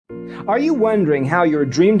Are you wondering how your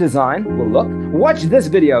dream design will look? Watch this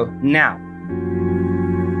video now.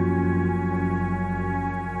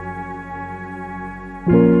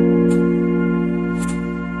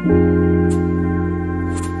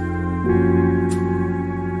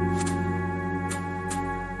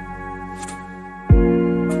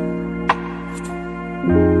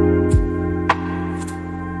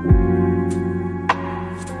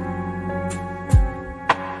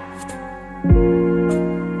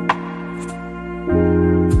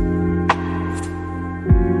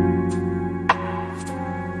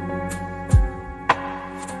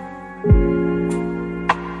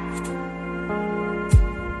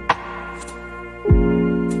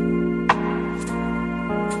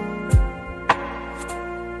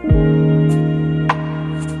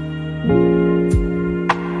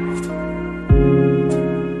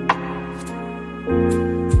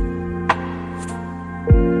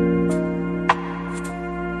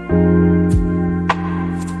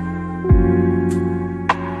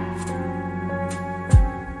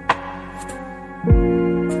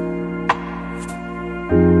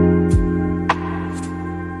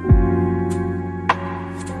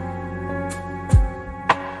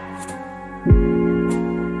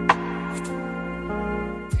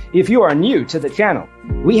 If you are new to the channel,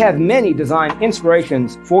 we have many design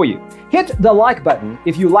inspirations for you. Hit the like button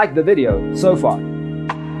if you like the video so far.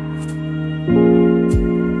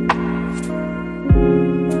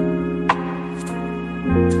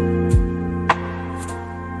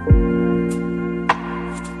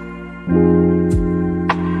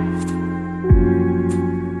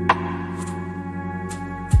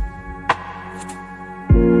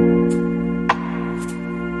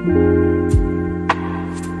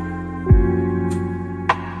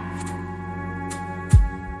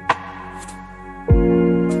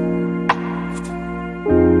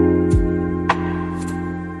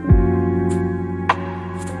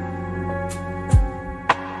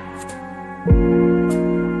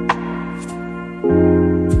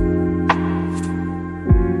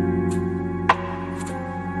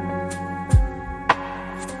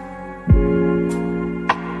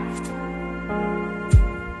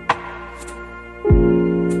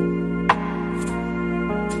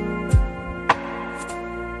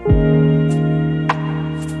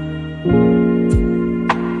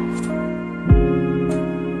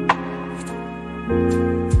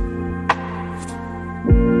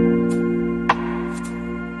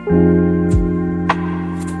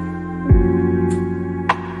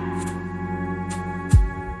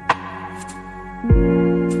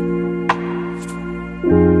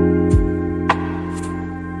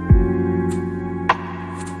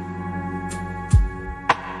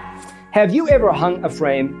 Have you ever hung a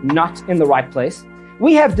frame not in the right place?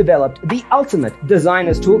 We have developed the ultimate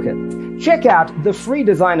designer's toolkit. Check out the free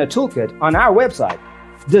designer toolkit on our website,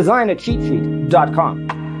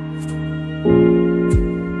 designercheatsheet.com.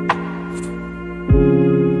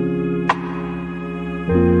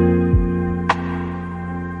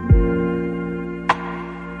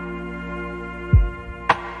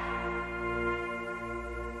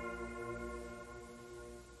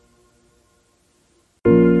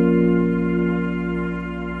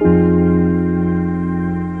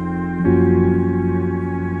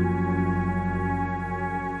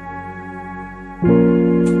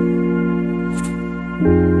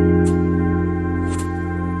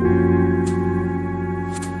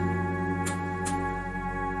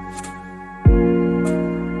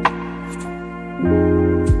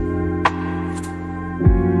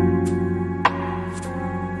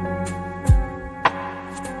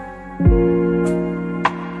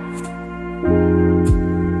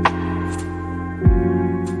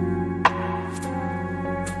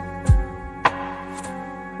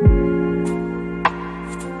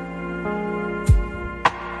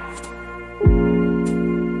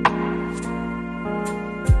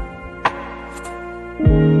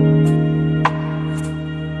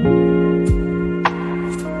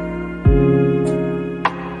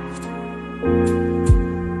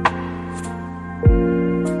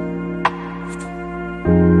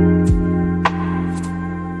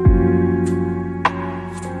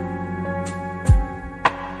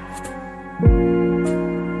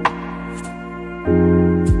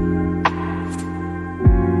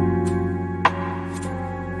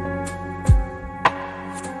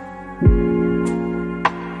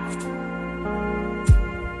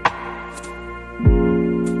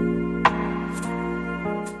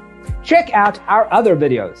 Check out our other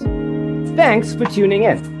videos. Thanks for tuning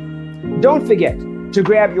in. Don't forget to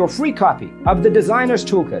grab your free copy of the Designer's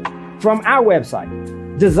Toolkit from our website,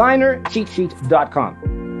 designercheatsheet.com.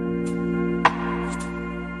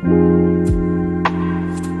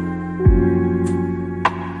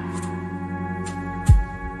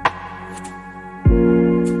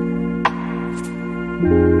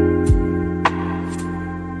 you.